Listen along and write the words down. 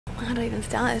How do I even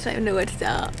start? I just don't even know where to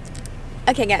start.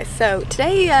 Okay guys, so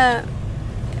today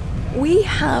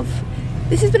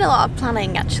this has been a lot of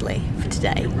planning actually for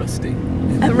today. You're rusty.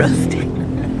 I'm rusty.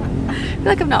 I feel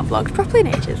like I've not vlogged properly in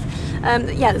ages.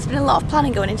 Yeah, there's been a lot of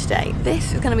planning going in today.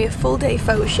 This is going to be a full day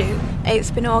photo shoot.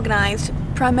 It's been organised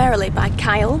primarily by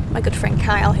Kyle, my good friend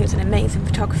Kyle, who's an amazing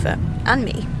photographer, and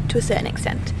me to a certain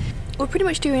extent. We're pretty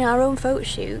much doing our own photo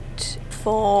shoot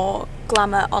for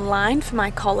Glamour Online for my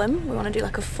column. We want to do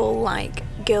like a full like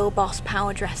girl boss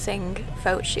power dressing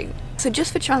photo shoot. So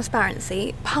just for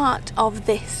transparency, part of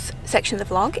this section of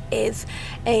the vlog is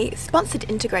a sponsored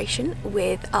integration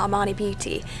with Armani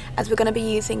Beauty, as we're going to be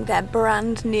using their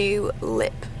brand new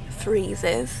lip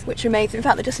freezes, which are amazing. In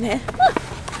fact, they're just in here.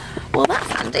 Well, that's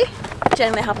handy.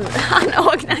 Generally haven't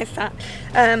organised that.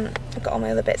 I've got all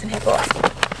my other bits in here, but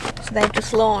so they've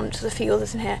just launched, there's a few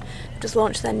others in here, they've just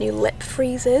launched their new lip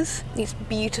freezes. These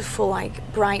beautiful,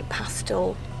 like, bright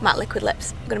pastel matte liquid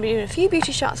lips. We're going to be doing a few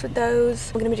beauty shots with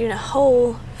those. We're going to be doing a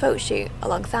whole photo shoot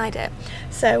alongside it.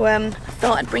 So I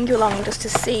thought I'd bring you along just to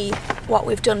see what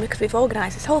we've done, because we've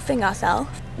organised this whole thing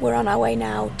ourselves. We're on our way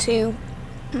now to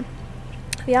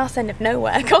the arse end of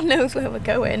nowhere. God knows where we're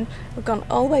going. We've gone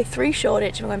all the way through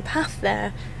Shoreditch and we're going past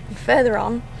there and further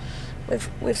on.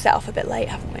 We've set off a bit late,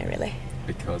 haven't we, really?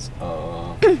 Because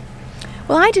well,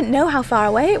 I didn't know how far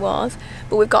away it was,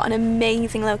 but we've got an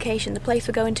amazing location. The place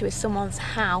we're going to is someone's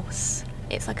house.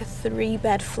 It's like a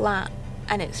 3-bed flat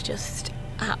and it's just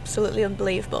absolutely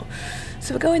unbelievable.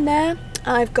 So we're going there.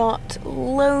 I've got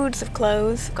loads of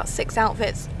clothes. I've got 6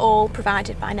 outfits, all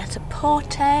provided by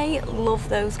Net-a-Porter. Love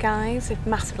those guys. They've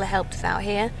massively helped us out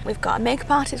here. We've got a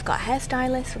makeup artist, we've got a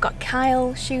hairstylist, we've got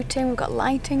Kyle shooting, we've got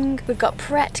lighting, we've got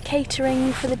Pret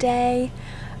catering for the day.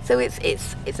 So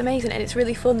it's amazing, and it's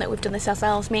really fun that we've done this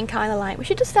ourselves. Me and Kyle are like, we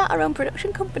should just start our own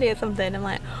production company or something. I'm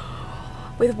like,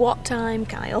 with what time,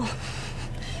 Kyle?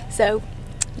 So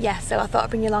yeah, so I thought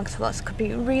I'd bring you along because I thought this could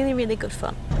be really, really good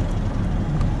fun.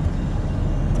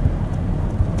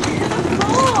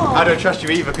 I don't trust you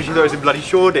either because you know it's in bloody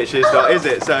Shoreditch, it's not, is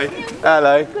it? So,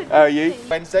 hello, how are you?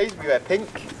 Wednesdays, we wear pink.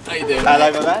 How you doing?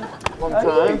 Hello, my man. Long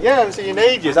time. Yeah, I haven't seen you in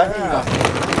ages, have you?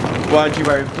 Why aren't you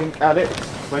wearing pink, Alex?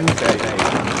 Wednesday, mate.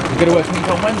 You're going to wear pink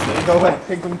on Wednesday? You're going to wear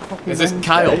pink on fucking Is this Wednesday?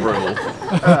 Kyle rule?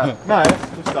 No, that's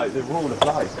just like the rule of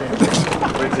life.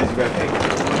 Wednesdays you wear pink.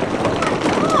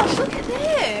 Gosh, look at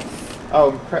this!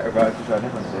 Oh, Pret arrived as well,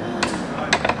 everyone's here.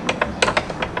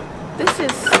 This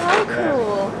is so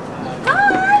cool.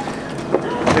 Hi!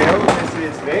 Phil, this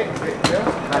is Vic. Phil.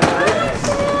 Nice to meet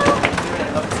you.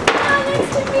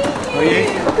 How are you?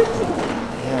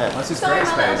 Yeah. That's his great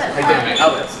space. How you doing, mate?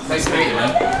 Alex, nice to meet you,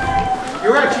 man.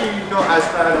 You're actually not as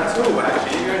bad at all,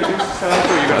 actually. You're only just I thought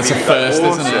you were going to be That's a first,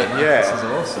 awesome. isn't it? Yeah. This is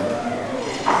awesome.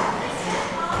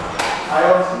 I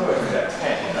also thought it was at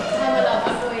 10. Look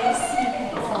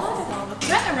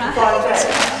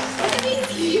at these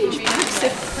huge packs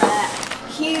of Pret.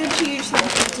 Huge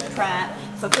packs of Pret.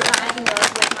 So I put that in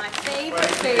with my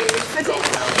favourite food for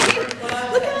dinner.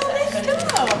 Look at all this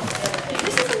stuff.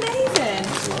 This is amazing.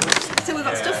 So we've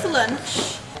got stuff for lunch.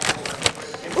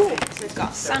 Ooh, so we've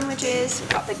got sandwiches, we've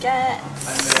got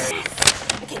baguettes.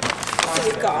 Okay, so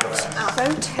we've got avocado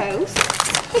toast.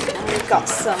 And we've got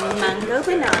some mango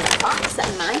banana pops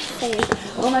and my favourite.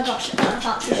 Oh my gosh, I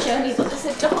can't to show you, but there's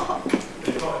a dog.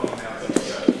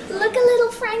 Look at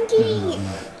little Frankie.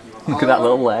 Look at that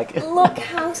little leg. Look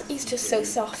how he's just so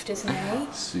soft, isn't he?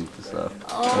 Super soft.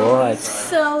 Oh, Alright.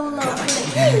 so lovely.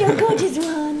 Hey, you're gorgeous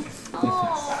one.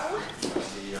 Oh.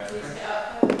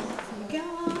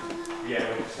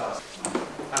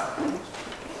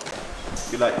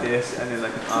 You like this, and then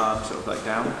like an arm sort of like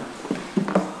down.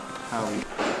 How are we?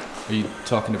 Are you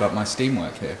talking about my steam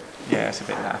work here? Yeah, it's a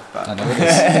bit naff, but I know it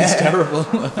is. It's terrible.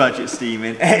 budget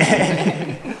steaming.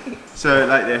 So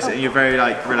like this, and you're very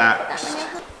like relaxed,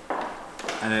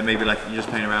 and then maybe like you're just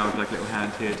playing around with like a little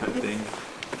hand here type thing.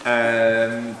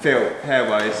 Phil,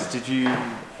 hair-wise, did you?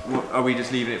 Are we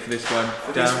just leaving it for this one?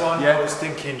 For down? this one, yeah? I was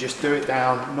thinking just do it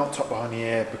down, not top behind the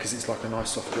ear, because it's like a nice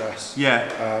soft dress.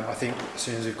 Yeah. I think as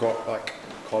soon as we've got like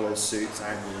collars, suits,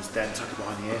 angles, then tuck it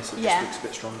behind the ear so it Yeah. just looks a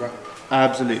bit stronger.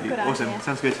 Absolutely. Good Awesome. idea.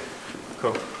 Sounds good.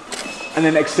 Cool. And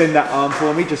then extend that arm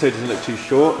for me, just so it doesn't look too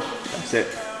short. That's it.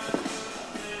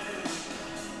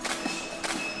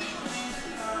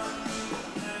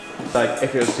 Like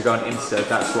if it was to go on Insta,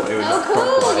 that's what it would look Oh, cool.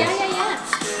 clockwise. Yeah.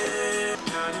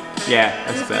 Yeah,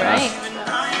 that's fair. Great.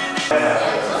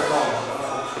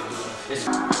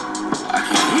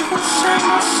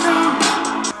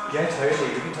 Yeah, totally.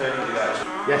 We can totally do that.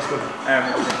 Yes, good.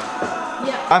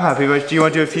 Yeah. I'm happy, but do you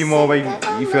want to do a few more where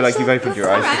you feel like you've opened your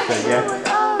eyes? Alright. So, yeah.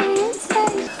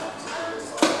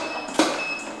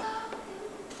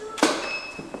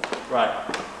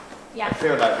 Right. Yeah. I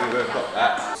feel like we would have got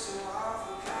that.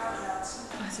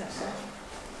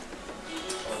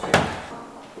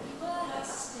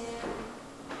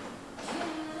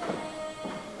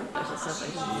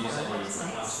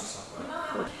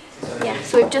 Yeah,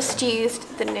 so we've just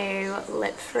used the new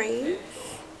Lip Freeze.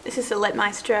 This is the Lip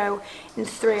Maestro in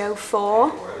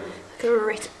 304. A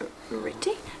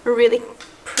really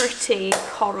pretty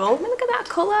coral. I mean, look at that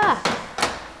colour.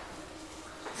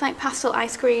 It's like pastel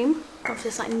ice cream. Got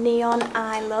this like neon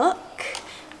eye look.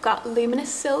 Got luminous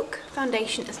silk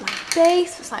foundation as my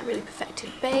base. It's like really perfected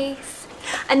base.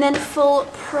 And then full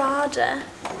Prada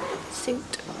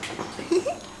suit.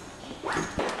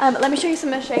 Let me show you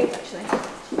some of the shades actually.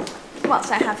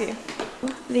 Whilst I have you.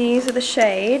 These are the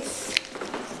shades.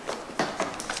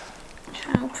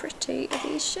 How pretty are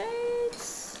these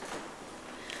shades?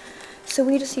 So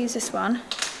we just use this one,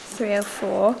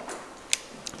 304.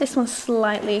 This one's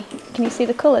slightly, can you see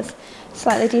the colours?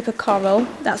 Slightly deeper coral,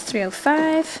 that's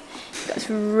 305. That's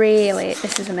really,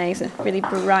 this is amazing, really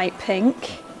bright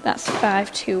pink. That's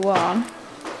 521.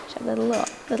 Just have a little look,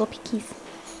 little pickies.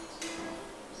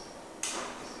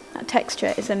 That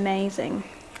texture is amazing.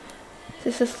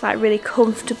 This is like really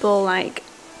comfortable, like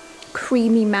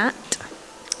creamy matte.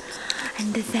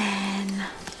 And then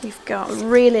we've got a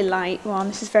really light one.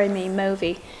 This is very me,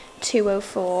 mauvey,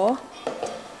 204.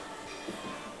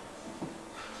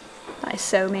 That is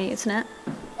so me, isn't it?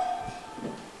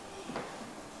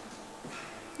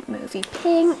 Mauvey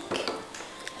pink.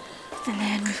 And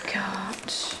then we've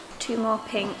got two more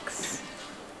pinks.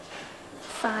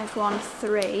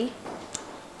 513.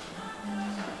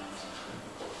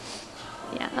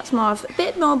 Yeah, that's more of a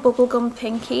bit more bubblegum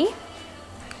pinky.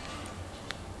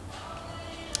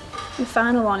 The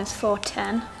final one is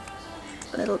 410.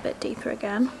 A little bit deeper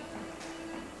again.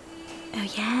 Oh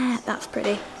yeah, that's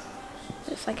pretty.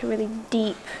 It's like a really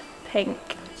deep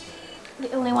pink.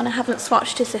 The only one I haven't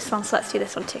swatched is this one, so let's do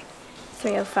this one too.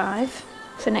 305.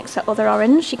 So next to other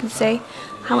orange, you can see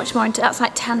how much more into that's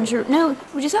like tangerine. No,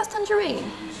 would you say that's tangerine?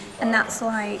 And that's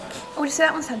like, oh, would you say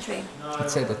that one's tangerine? I'd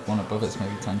say the one above it's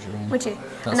maybe tangerine. Would you?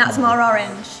 And that's more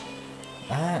orange.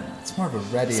 It's more of a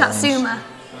reddy Satsuma. orange.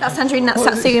 That's tangerine, that's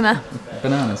Satsuma.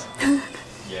 Bananas.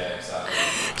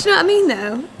 Do you know what I mean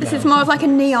though? This is more of like a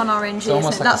neon orange, It's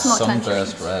almost isn't it? like That's a not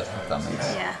sunburst tangerine. red, if that makes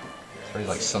sense. Yeah. It's very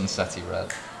like sunsetty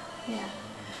red. Yeah.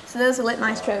 So those are Lip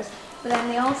Maestros. But then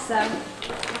they also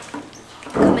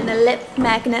come in the lip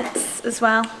magnets as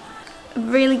well. A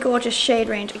really gorgeous shade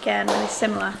range again, really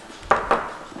similar.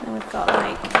 And we've got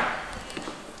like,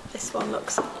 this one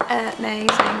looks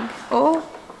amazing. Oh,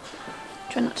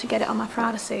 try not to get it on my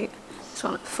Prada suit. This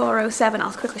one, 407,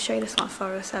 I'll quickly show you this one,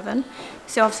 407.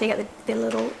 So obviously you get the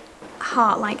little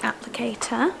heart-like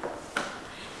applicator.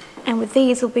 And with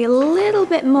these will be a little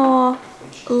bit more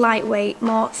lightweight,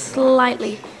 more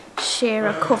slightly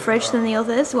sheerer coverage than the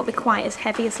others. It won't be quite as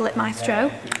heavy as Lip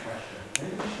Maestro.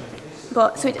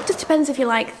 But, so it just depends if you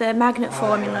like the magnet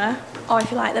formula or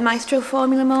if you like the Maestro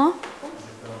formula more.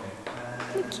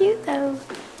 They're cute though.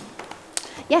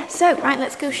 Yeah, so, right,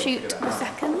 let's go shoot the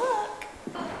second look.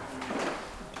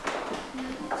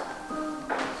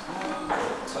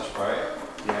 Touch bright.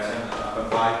 Yeah, but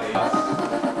vibey.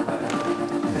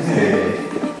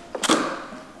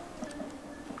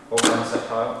 All one step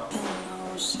higher.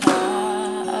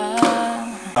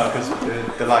 Oh, because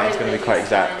the lighting's going to be quite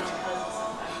exact.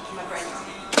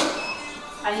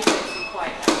 I need it to be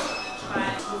quite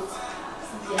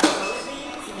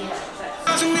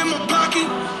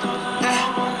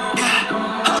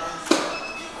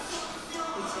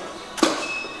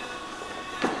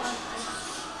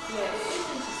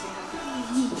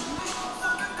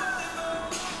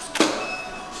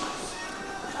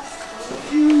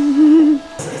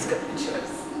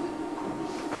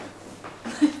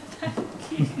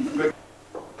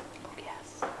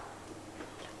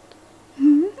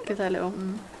Give that a little.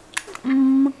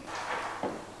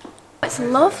 It's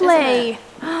lovely.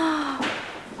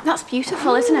 That's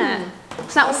beautiful, isn't it?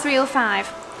 So that was 305.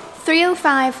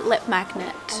 305 lip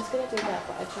magnet. I was going to do that,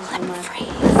 but I changed my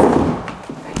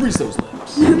Freeze. Freeze those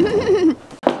lips. You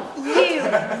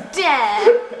dare.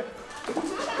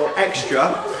 Or extra.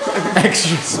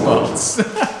 Extra spots.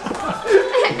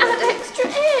 Add extra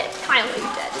it. Kyle, you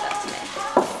dare do that to me.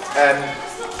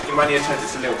 You might need to turn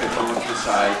this a little bit more to the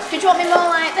side. Did you want me more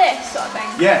like this sort of thing?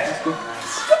 Yeah, that's good.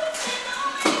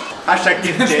 Hashtag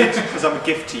gifted, because I'm a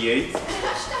gift to you.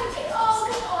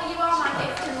 Oh, you are my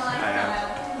gift in life. I am.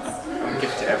 I'm a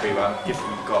gift to everyone. Gift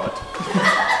from God.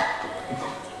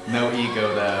 No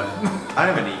ego there. I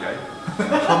have an ego.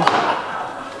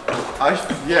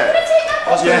 yeah. Take that I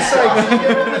was going to say, picture.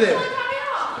 get on with it.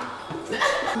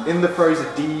 In the throes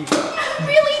of diva.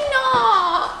 Really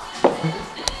not.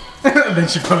 And then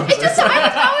she pumps It's just I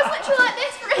was literally like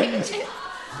this for ages.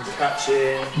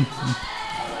 Catching.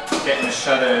 Getting the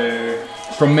shadow.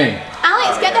 From me.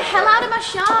 Alex, get the hell out of my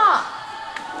shot.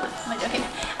 Am I joking?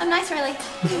 I'm nice, really.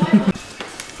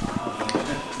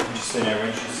 Just so you know,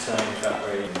 when she's turning that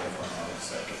way,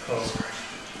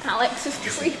 Alex is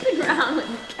creeping around with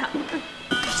the camera.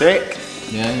 Sick?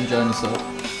 Yeah, enjoying yourself.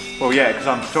 Well, yeah, because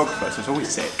I'm a photographer, so it's always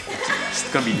sick.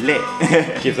 It's gonna be lit.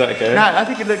 give that a go. No, I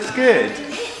think it looks good.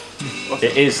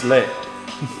 It is lit.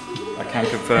 I can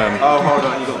confirm. Oh, hold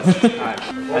on, you got this. Right.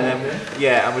 And then,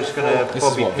 yeah, and we're just gonna This is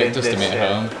bobby what pin Vic does to this me at in.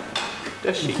 home.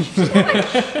 Does she?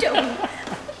 Don't.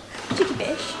 Cheeky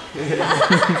bish.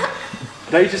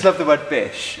 Don't you just love the word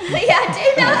bish? Yeah, I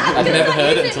do know that. I'd never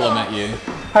heard it until I met you.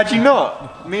 Had you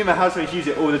not? Me and my housemates use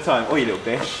it all the time. Oh, you little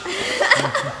bish.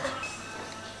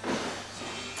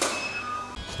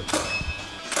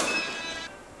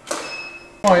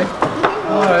 Hi.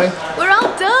 Hi. We're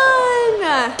all done.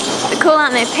 They're cool,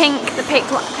 aren't they? The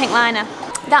pink liner.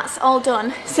 That's all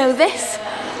done. So this,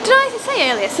 did I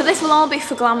say earlier? So this will all be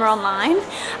for Glamour Online.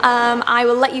 I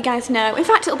will let you guys know. In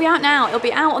fact, it'll be out now. It'll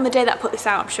be out on the day that I put this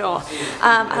out, I'm sure.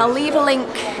 I'll leave a link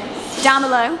down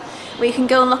below where you can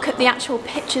go and look at the actual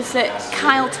pictures that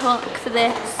Kyle took for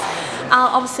this.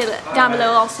 Obviously down below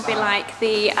will also be like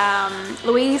the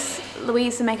Louise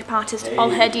the makeup artist, all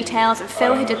her details, and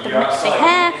Phil who did the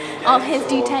hair, all his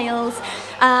details,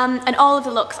 and all of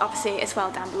the looks obviously as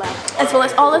well down below, as well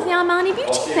as all of the Armani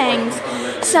Beauty things.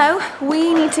 So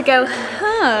we need to go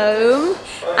home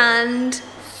and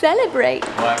celebrate.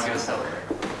 Why am I going to celebrate?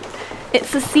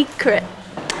 It's a secret.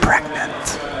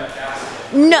 Pregnant.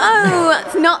 No,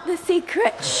 it's not the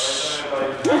secret. Shh.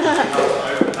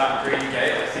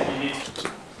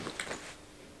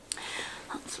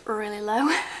 That's really low.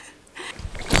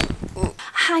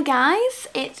 Hi guys,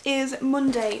 it is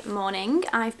Monday morning.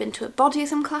 I've been to a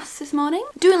bodyism class this morning,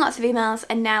 doing lots of emails,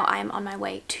 and now I am on my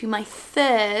way to my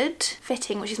third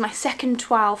fitting, which is my second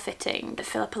trial fitting at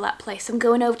Philippa Let Place. I'm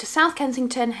going over to South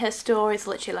Kensington. Her store is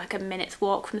literally like a minute's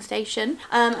walk from the station.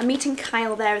 I'm meeting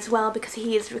Kyle there as well because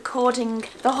he is recording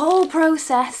the whole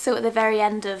process, so at the very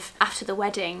end of after the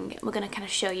wedding we're going to kind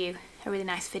of show you a really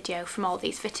nice video from all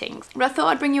these fittings. But I thought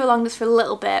I'd bring you along just for a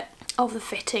little bit of the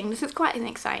fitting. This is quite an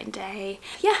exciting day.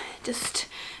 Yeah, just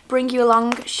bring you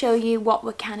along, show you what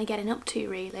we're kind of getting up to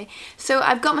really. So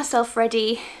I've got myself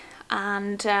ready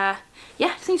and yeah,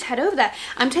 just need to head over there.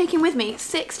 I'm taking with me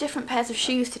 6 different pairs of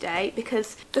shoes today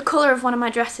because the colour of one of my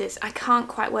dresses, I can't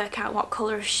quite work out what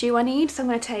colour of shoe I need. So I'm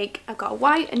going to take, I've got a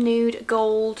white, a nude, a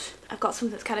gold, I've got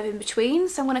something that's kind of in between.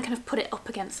 So I'm going to kind of put it up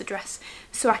against the dress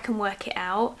so I can work it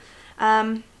out.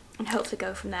 And hopefully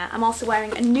go from there. I'm also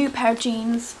wearing a new pair of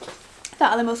jeans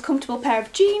that are the most comfortable pair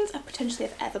of jeans I potentially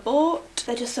have ever bought.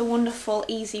 They're just a wonderful,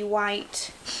 easy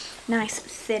white, nice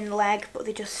thin leg, but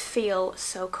they just feel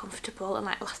so comfortable and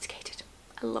like elasticated.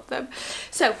 I love them.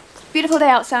 So, beautiful day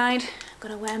outside. I'm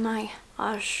gonna wear my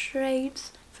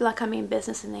shades. I feel like I'm in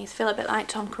business in these. Feel a bit like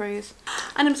Tom Cruise.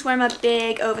 And I'm just wearing my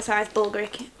big oversized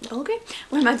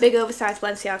wearing my big oversized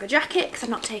Balenciaga jacket because I've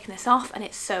not taken this off and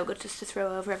it's so good just to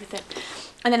throw over everything.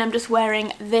 And then I'm just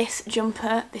wearing this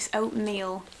jumper, this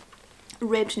oatmeal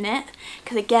ribbed knit,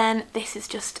 because again this is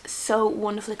just so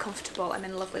wonderfully comfortable. I'm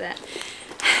in love with it.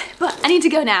 But I need to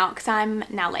go now because I'm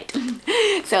now late.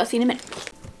 So I'll see you in a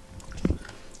minute.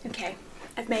 Okay,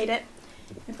 I've made it.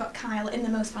 We've got Kyle in the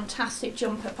most fantastic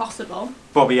jumper possible.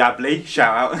 Bobby Abley,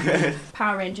 shout out.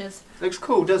 Power Rangers. Looks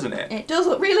cool, doesn't it? It does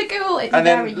look really cool. It's And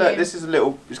very then look, you. this is a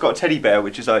little, it's got a teddy bear,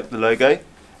 which is like the logo,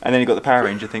 and then you've got the Power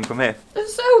Ranger thing from here.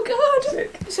 It's so good.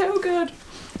 Sick. So good.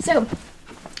 So,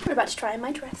 we're about to try on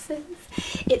my dresses.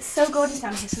 It's so gorgeous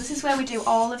down here. So this is where we do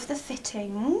all of the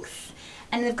fittings.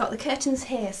 And they've got the curtains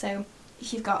here, so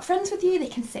if you've got friends with you, they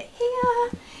can sit here.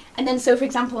 And then so for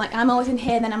example, like I'm always in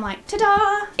here, then I'm like,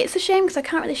 ta-da! It's a shame because I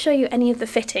can't really show you any of the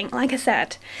fitting, like I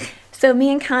said. So me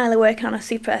and Kyle are working on a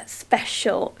super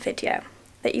special video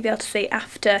that you'll be able to see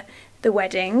after the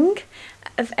wedding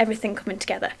of everything coming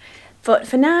together. But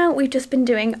for now, we've just been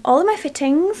doing all of my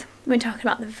fittings. We've been talking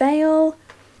about the veil.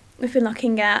 We've been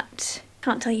looking at,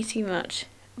 can't tell you too much,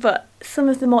 but some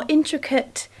of the more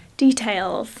intricate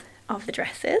details of the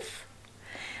dresses.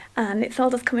 And it's all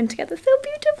just coming together so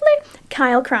beautifully.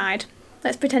 Kyle cried.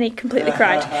 Let's pretend he completely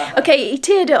cried. Okay, he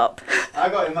teared up. I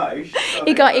got emotional.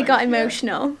 He got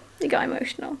emotional. He got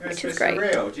emotional, which is great.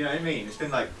 Surreal, do you know what I mean? It's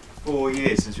been like 4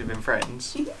 years since we've been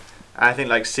friends. I think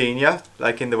like senior,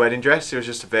 like in the wedding dress, it was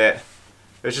just a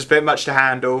bit much to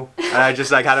handle. And I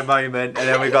just like had a moment and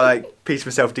then we got like pieced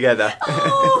myself together.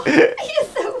 Oh,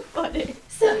 you're so funny.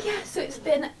 So yeah, so it's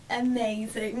been a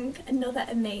amazing, another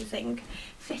amazing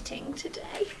fitting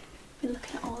today. Been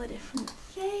looking at all the different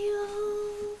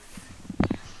veils.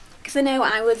 Because I know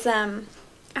I was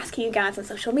asking you guys on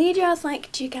social media, I was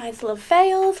like, do you guys love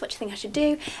veils? What do you think I should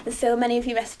do? And so many of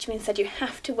you messaged me and said you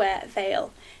have to wear a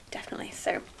veil. Definitely.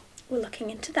 So we're looking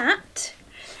into that.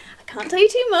 I can't tell you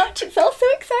too much, it's all so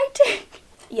exciting.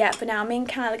 Yeah, for now, me and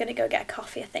Kyle are going to go get a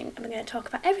coffee, I think, and we're going to talk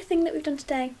about everything that we've done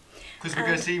today. Because we're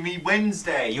going to see me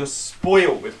Wednesday. You're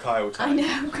spoiled with Kyle time. I know,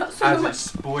 I've got so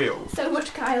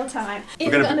much Kyle time.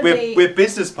 We're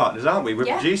business partners, aren't we? We're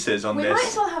producers on this. We might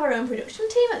as well have our own production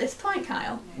team at this point,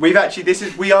 Kyle. We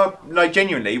are like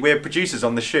genuinely, we're producers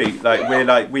on the shoot.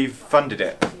 Like we've funded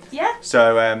it. Yeah.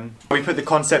 So we put the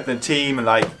concept in the team, and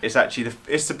like it's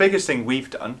the biggest thing we've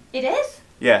done. It is.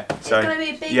 Yeah, so it's gonna be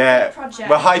a big project.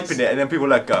 We're hyping it, and then people are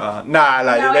like, nah,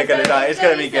 like no, they're gonna die. It's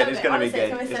gonna be good. It's gonna be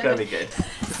good. It's gonna be good.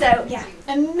 So yeah,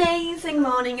 amazing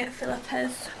morning at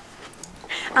Philippa's.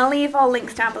 I'll leave all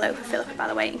links down below for Philippa, by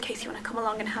the way, in case you want to come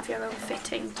along and have your own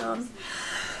fitting done.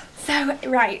 So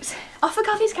right, off for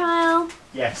coffees, Kyle.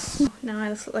 Yes. Now I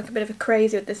just look like a bit of a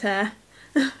crazy with this hair.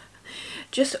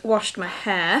 Just washed my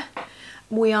hair.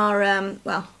 We are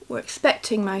we're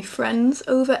expecting my friends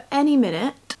over any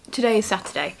minute. Today is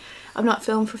Saturday. I've not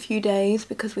filmed for a few days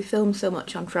because we filmed so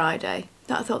much on Friday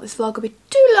that I thought this vlog would be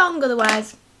too long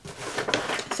otherwise.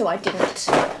 So I didn't.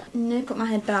 No, put my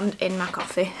headband in my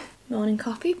coffee. Morning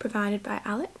coffee provided by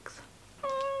Alex.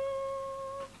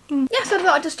 Yeah, so I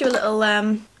thought I'd just do a little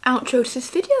outro to this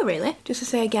video really. Just to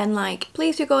say again, like,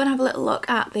 please do go and have a little look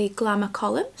at the Glamour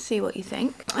column, see what you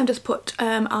think. I've just put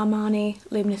Armani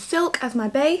Luminous Silk as my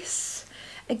base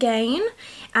again.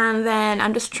 And then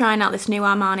I'm just trying out this new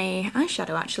Armani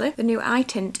eyeshadow actually. The new eye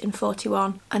tint in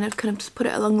 41. And I've kind of just put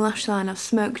it along the lash line. I've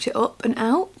smoked it up and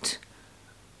out.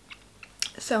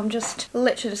 So I'm just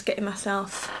literally just getting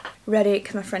myself ready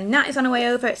because my friend Nat is on her way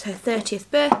over. It's her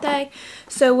 30th birthday.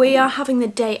 So we are having the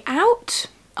day out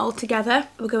all together.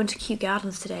 We're going to Kew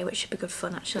Gardens today, which should be good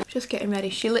fun actually. Just getting ready.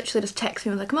 She literally just texted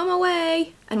me and was like, I'm on my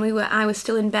way. And I was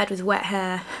still in bed with wet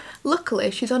hair. Luckily,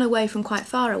 she's on her way from quite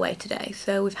far away today,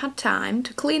 so we've had time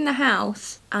to clean the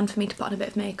house and for me to put on a bit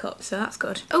of makeup, so that's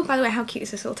good. Oh, by the way, how cute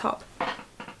is this little top?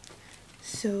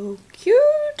 So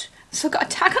cute! Still got a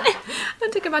tag on it. I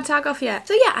haven't taken my tag off yet.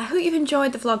 So yeah, I hope you've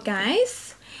enjoyed the vlog,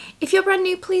 guys. If you're brand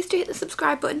new, please do hit the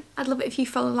subscribe button. I'd love it if you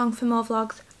follow along for more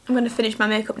vlogs. I'm going to finish my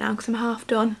makeup now because I'm half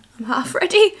done. I'm half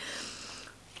ready.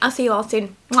 I'll see you all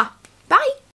soon. Mwah.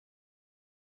 Bye!